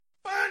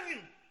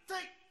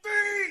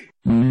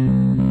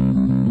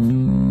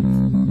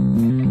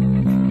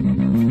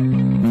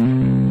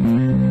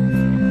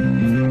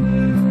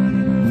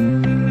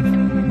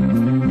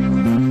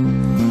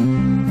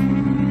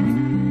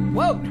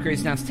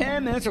Sounds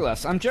 10 minutes or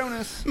less. I'm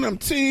Jonas. And I'm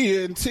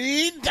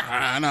TNT.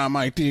 And I'm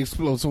Mike the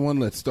Explosive One.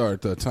 Let's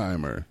start the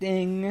timer.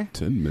 Ding.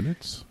 10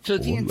 minutes. So or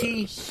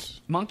TNT, less.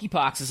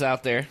 monkeypox is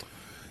out there.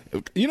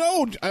 You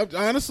know,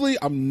 honestly,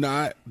 I'm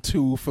not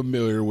too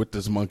familiar with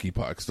this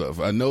monkeypox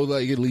stuff. I know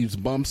like it leaves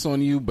bumps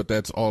on you, but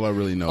that's all I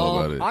really know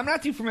about it. I'm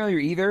not too familiar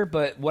either,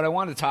 but what I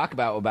wanted to talk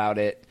about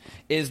it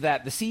is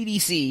that the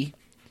CDC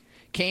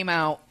came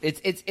out.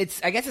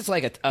 It's I guess it's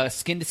like a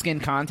skin to skin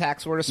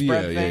contact sort of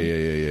spread thing.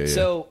 Yeah.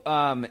 So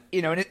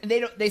you know, and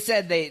they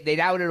said they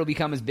doubt it'll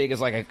become as big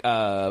as like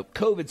a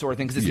COVID sort of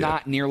thing because it's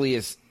not nearly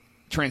as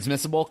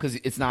transmissible because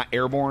it's not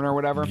airborne or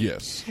whatever.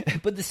 Yes,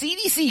 but the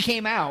CDC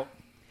came out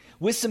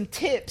with some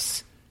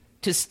tips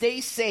to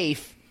stay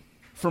safe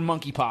for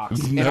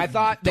monkeypox, and I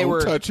thought they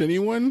were don't touch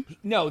anyone.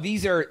 No,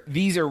 these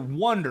are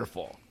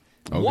wonderful,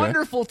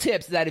 wonderful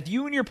tips that if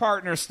you and your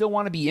partner still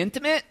want to be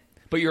intimate,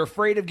 but you're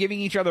afraid of giving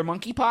each other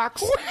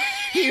monkeypox,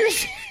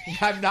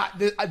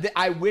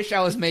 I wish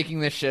I was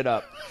making this shit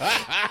up.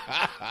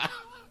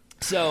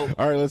 So,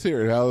 all right, let's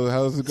hear it.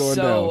 How's it going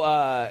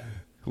down?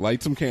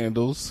 Light some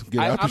candles. Get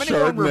out the Chardonnay. I'm going to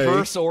go in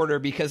reverse order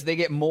because they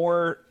get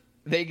more.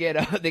 They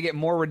get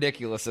more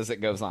ridiculous as it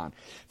goes on.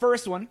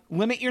 First one,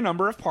 limit your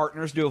number of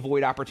partners to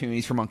avoid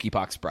opportunities for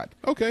monkeypox spread.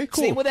 Okay,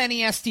 cool. Same with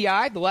any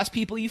STI. The less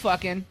people you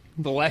fucking,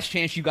 the less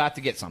chance you got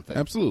to get something.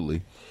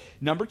 Absolutely.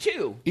 Number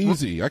 2.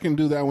 Easy. I can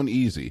do that one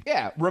easy.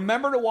 Yeah.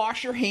 Remember to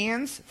wash your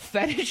hands,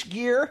 fetish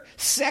gear,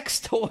 sex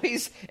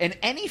toys, and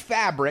any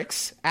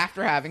fabrics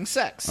after having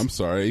sex. I'm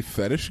sorry,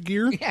 fetish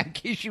gear? Yeah, in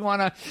case you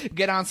want to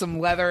get on some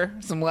leather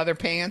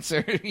pants or,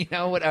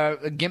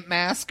 a gimp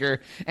mask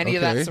or any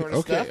of that sort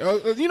of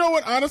stuff. You know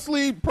what?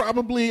 Honestly,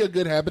 probably a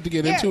good habit to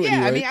get into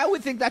anyway. I mean, I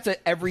would think that's an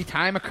every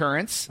time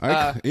occurrence.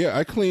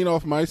 I clean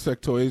off my sex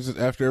toys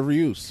after every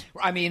use.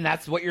 I mean,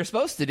 that's what you're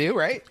supposed to do,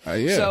 right?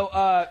 Yeah.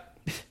 So,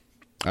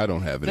 I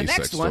don't have any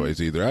sex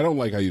toys either. I don't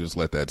like how you just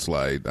let that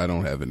slide. I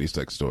don't have any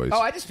sex toys.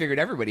 Oh, I just figured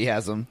everybody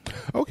has them.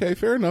 Okay,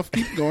 fair enough.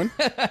 Keep going.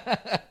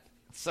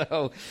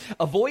 So,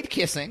 avoid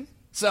kissing.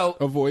 So,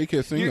 avoid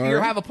kissing. You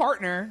have a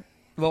partner.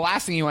 The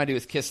last thing you want to do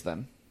is kiss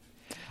them.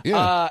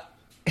 Yeah.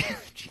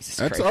 Jesus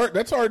That's Christ. hard.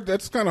 That's hard.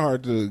 That's kind of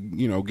hard to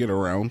get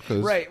around.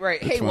 Right.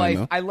 Hey,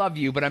 wife, I love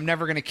you, but I'm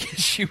never going to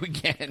kiss you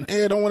again.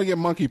 Hey, I don't want to get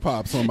monkey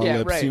pops on my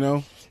lips.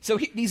 Right. So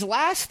these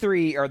last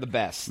 3 are the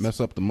best. Mess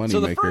up the money.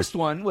 So the first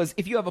one was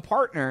if you have a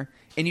partner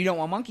and you don't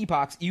want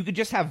monkeypox, you could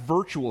just have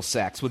virtual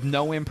sex with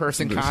no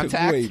in-person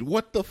contact. Wait,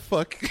 what the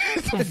fuck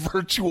is a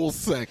virtual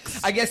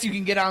sex? I guess you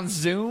can get on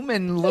Zoom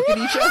and look at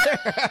each other.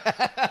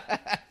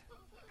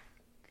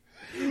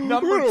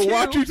 Number We're 2, gonna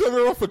watch each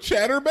other off a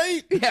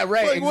chatterbait. Yeah,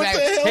 right. Like, exactly. what the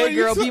hell Hey,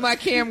 girl, be my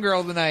cam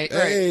girl tonight.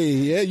 Right. Hey,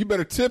 yeah, you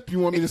better tip. You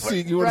want me to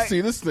see? You want to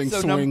see this thing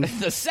swing?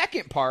 The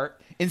second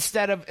part,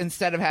 instead of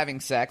having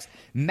sex,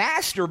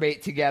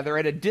 masturbate together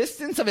at a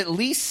distance of at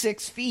least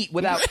 6 feet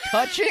without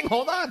touching.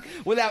 Hold on,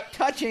 without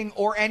touching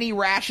or any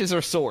rashes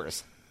or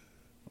sores.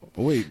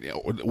 Wait,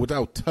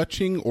 without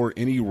touching or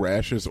any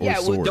rashes or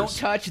sores? Yeah, don't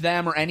touch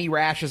them or any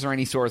rashes or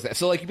any sores.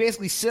 So, like, you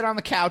basically sit on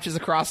the couches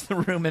across the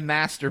room and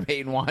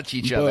masturbate and watch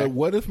each other. But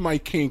what if my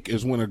kink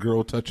is when a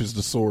girl touches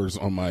the sores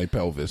on my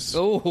pelvis?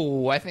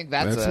 Oh, I think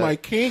that's my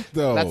kink,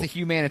 though. That's a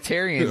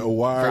humanitarian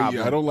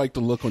problem. I don't like the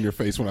look on your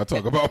face when I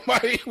talk about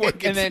what gets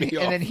me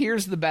off. And then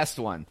here's the best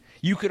one.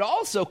 You could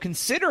also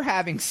consider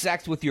having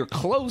sex with your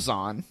clothes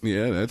on.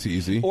 Yeah, that's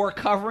easy. Or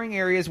covering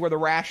areas where the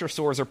rash or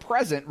sores are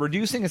present,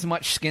 reducing as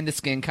much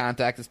skin-to-skin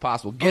contact as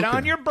possible. Get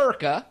on your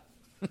burqa.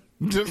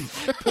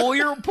 pull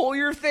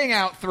your thing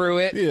out through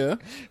it. Yeah.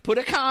 Put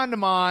a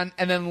condom on,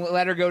 and then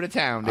let her go to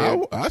town,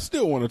 dude. I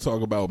still want to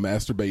talk about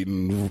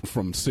masturbating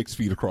from 6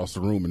 feet across the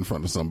room in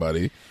front of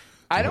somebody.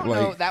 I don't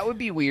know. That would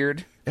be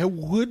weird. It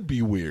would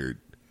be weird.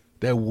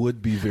 That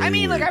would be very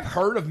weird. I've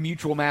heard of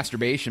mutual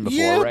masturbation before,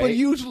 yeah, right? But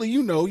usually,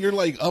 you're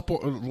like up or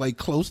like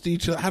close to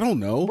each other. I don't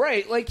know.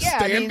 Right,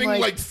 standing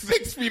like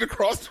 6 feet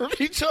across from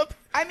each other.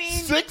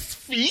 6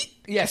 feet?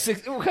 Yeah,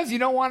 because you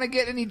don't want to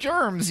get any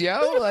germs,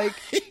 yo. Like,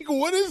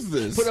 what is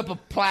this? Put up a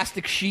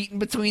plastic sheet in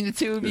between the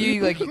two of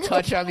you. Like, you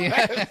touch on the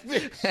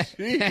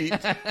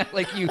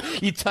like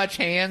you touch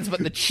hands, but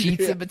the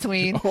sheets in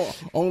between.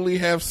 Only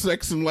have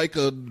sex in like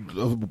a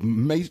bathtub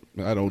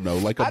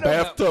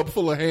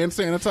full of hand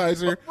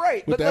sanitizer.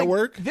 Right, would that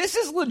work? This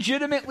is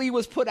legitimately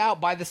was put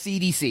out by the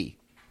CDC.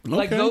 Okay.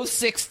 Like those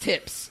 6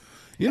 tips.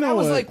 I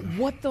was like,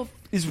 what the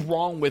is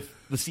wrong with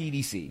the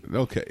CDC?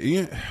 Okay,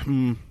 yeah.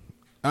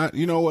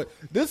 You know what?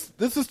 This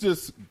is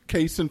just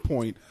case in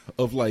point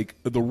of like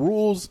the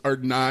rules are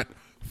not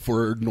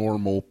for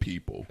normal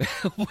people.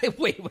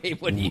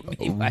 wait. What do you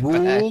mean by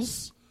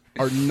rules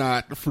are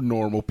not for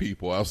normal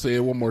people. I'll say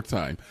it one more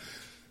time.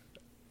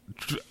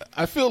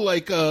 I feel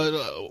like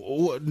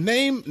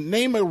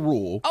name a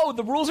rule. Oh,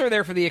 the rules are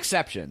there for the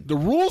exception. The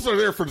rules are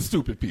there for the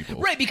stupid people,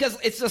 right? Because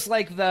it's just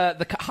like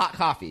the hot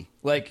coffee,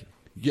 like.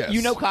 Yes.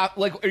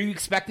 Like, are you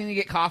expecting to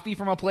get coffee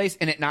from a place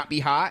and it not be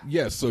hot?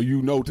 Yes, so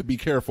you know to be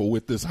careful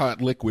with this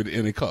hot liquid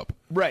in a cup.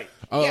 Right.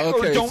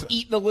 Or don't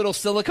eat the little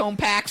silicone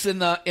packs in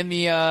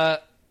the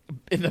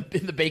in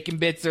the bacon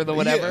bits or the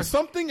whatever. Yeah,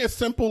 something as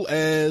simple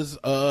as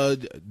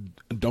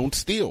don't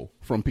steal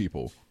from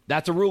people.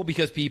 That's a rule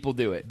because people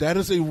do it. That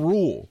is a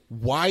rule.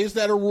 Why is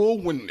that a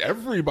rule when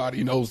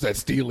everybody knows that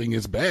stealing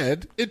is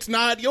bad? It's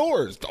not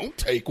yours. Don't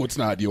take what's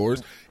not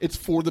yours. It's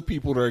for the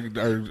people that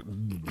are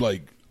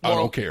like, I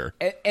don't care.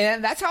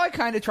 And that's how I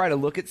kind of try to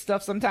look at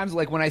stuff sometimes.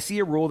 Like when I see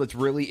a rule that's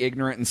really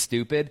ignorant and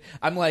stupid,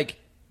 I'm like,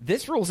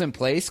 this rule's in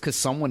place because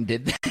someone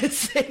did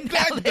this.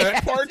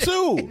 That part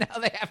too. Now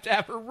they have to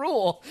have a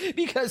rule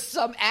because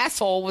some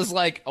asshole was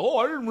like, "Oh,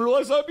 I didn't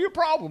realize that'd be a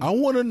problem." I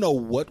want to know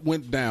what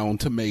went down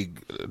to make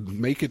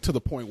it to the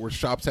point where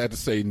shops had to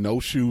say no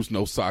shoes,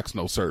 no socks,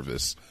 no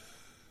service.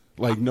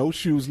 Like no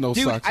shoes, no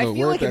socks. I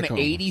feel like in the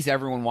 '80s,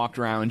 everyone walked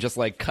around in just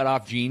like cut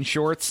off jean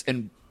shorts,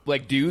 and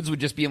like dudes would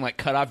just be in like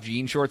cut off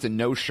jean shorts and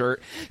no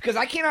shirt. Because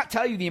I cannot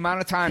tell you the amount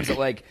of times that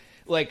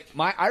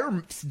I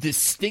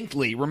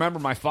distinctly remember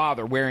my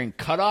father wearing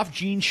cut-off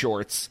jean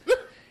shorts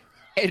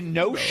and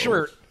no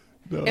shirt.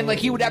 No. And, like,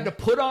 he would have to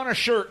put on a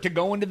shirt to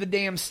go into the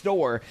damn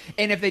store.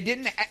 And if they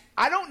didn't –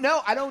 I don't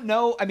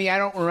know. I mean, I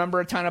don't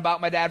remember a ton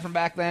about my dad from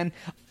back then.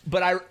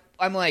 But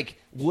I'm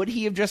like, would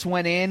he have just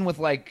went in with,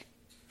 like,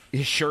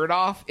 his shirt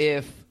off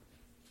if –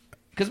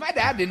 because my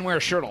dad didn't wear a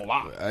shirt a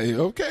lot.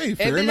 Okay,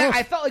 fair enough.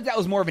 I felt like that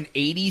was more of an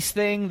 80s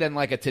thing than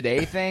like a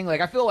today thing.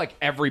 Like I feel like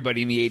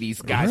everybody in the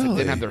 80s, guys that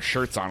didn't have their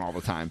shirts on all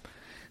the time.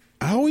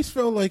 I always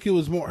felt like it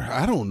was more,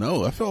 I don't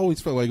know.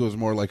 Always felt like it was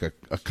more like a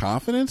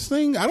confidence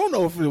thing. I don't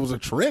know if it was a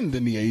trend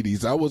in the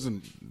 80s. I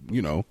wasn't,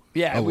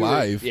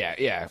 alive.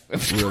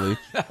 Really?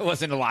 I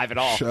wasn't alive at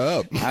all. Shut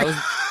up.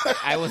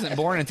 I wasn't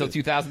born until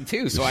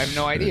 2002, so I have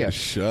no idea.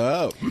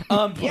 Shut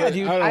up. Yeah,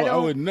 dude. I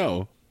wouldn't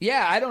know.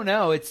 Yeah, I don't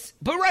know.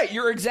 But right,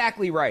 you're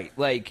exactly right.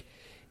 Like,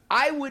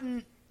 I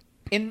wouldn't,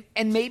 and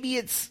maybe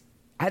it's,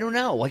 I don't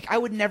know. Like, I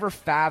would never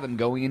fathom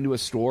going into a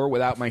store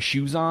without my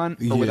shoes on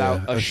or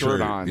without a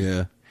shirt on.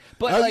 Yeah.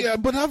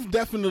 But but I've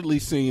definitely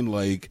seen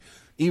like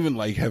even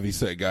like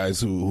heavyset guys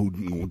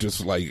who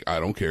just like I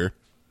don't care.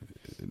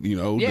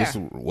 Just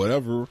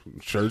whatever,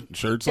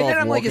 shirts off. And then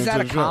I'm like, is that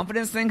a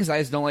confidence thing? Because I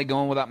just don't like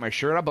going without my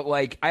shirt on. But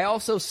like, I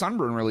also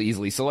sunburn really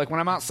easily. So like, when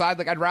I'm outside,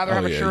 like, I'd rather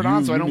have a shirt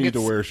on so I don't need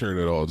to wear a shirt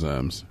at all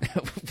times.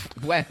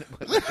 Wait,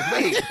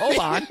 hold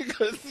on.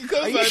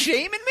 Are you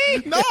shaming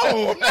me? No,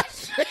 I'm not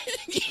shaming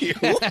you.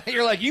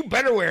 You're like, you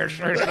better wear a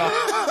shirt at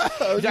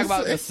all. You talking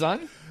about the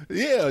sun?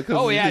 Yeah.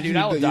 Oh yeah, dude,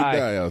 I'll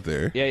die out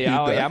there. Yeah.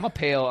 I'm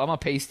a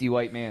pasty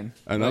white man.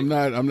 And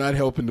like, I'm not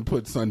helping to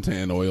put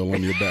suntan oil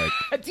on your back.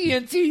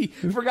 TNT,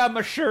 forgot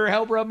my shirt.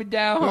 Help rub me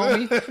down,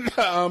 homie.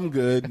 I'm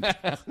good.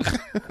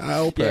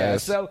 I'll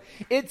pass.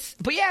 Yeah.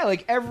 But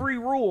like every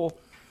rule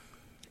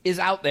is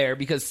out there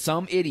because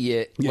some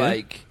idiot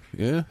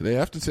Yeah, they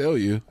have to tell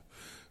you.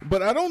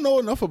 But I don't know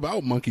enough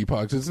about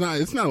monkeypox.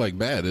 It's not like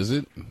bad, is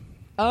it?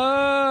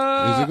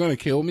 Is it going to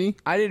kill me?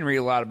 I didn't read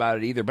a lot about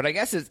it either, but I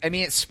guess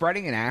it's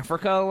spreading in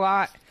Africa a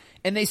lot,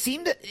 and they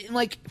seem to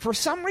for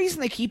some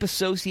reason they keep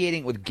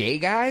associating it with gay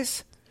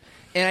guys,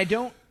 and I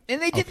don't.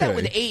 And they did that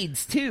with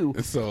AIDS too.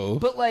 So,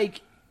 but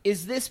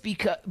is this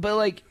because?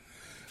 But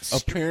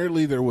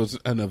apparently there was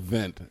an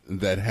event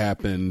that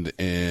happened,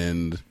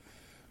 and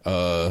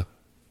I'm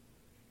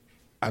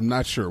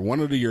not sure. One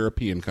of the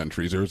European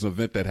countries, there was an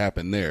event that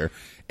happened there,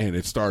 and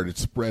it started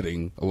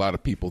spreading. A lot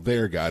of people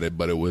there got it,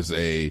 but it was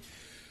a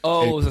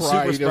super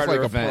spreader it was like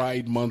event. A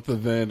Pride Month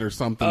event or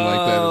something like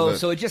that. Oh,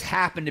 so it just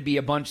happened to be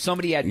a bunch.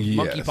 Somebody had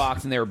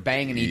monkeypox and they were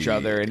banging each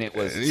other, and it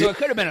was so it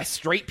could have been a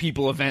straight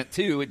people event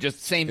too. It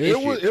just same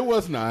issue. It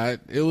was not.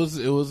 It was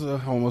a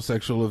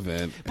homosexual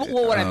event. But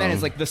what I meant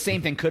is the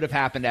same thing could have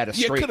happened at a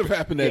straight. It could have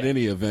happened at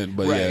any event,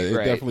 but it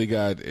definitely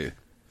got.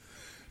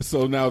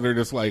 So now they're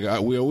just like,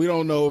 we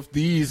don't know if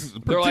these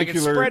particular... They're like,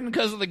 it's spreading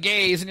because of the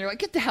gays, and you're like,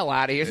 get the hell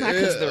out of here. It's not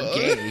because they're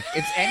gay.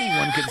 It's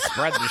anyone can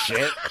spread the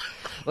shit.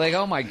 Like,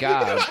 oh my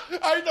God.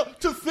 I know.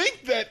 To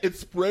think that it's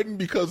spreading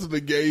because of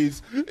the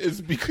gays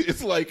is because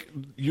it's like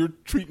you're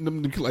treating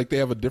them like they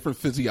have a different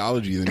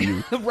physiology than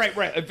you. Right.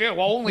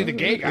 Well, only the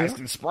gay guys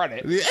can spread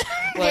it. Yeah.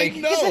 Like,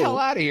 no. Get the hell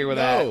out of here with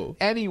that.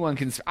 Anyone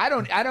can... I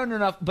don't know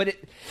enough, but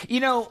it...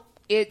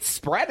 It's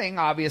spreading,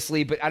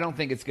 obviously, but I don't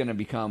think it's going to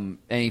become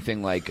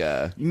anything like...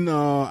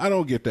 No, I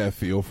don't get that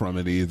feel from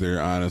it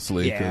either,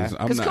 honestly. Yeah,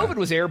 because COVID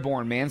was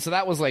airborne, man, so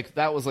that was like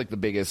the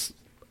biggest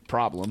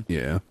problem.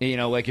 Yeah.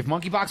 If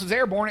monkeypox was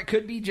airborne, it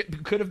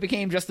could have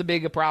became just as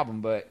big a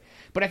problem, but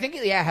I think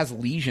it has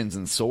lesions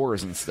and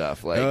sores and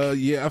stuff.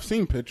 I've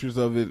seen pictures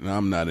of it, and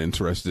I'm not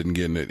interested in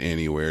getting it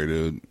anywhere,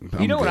 dude.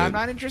 What I'm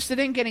not interested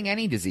in? Getting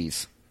any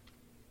disease.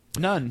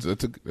 None.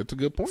 That's a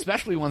good point.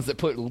 Especially ones that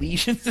put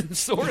lesions and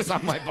sores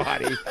on my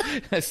body.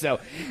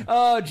 So,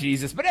 oh,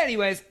 Jesus. But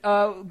anyways,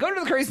 go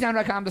to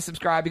thecrazytown.com to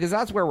subscribe because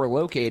that's where we're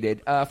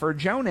located. For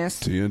Jonas,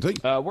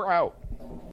 TNT. We're out.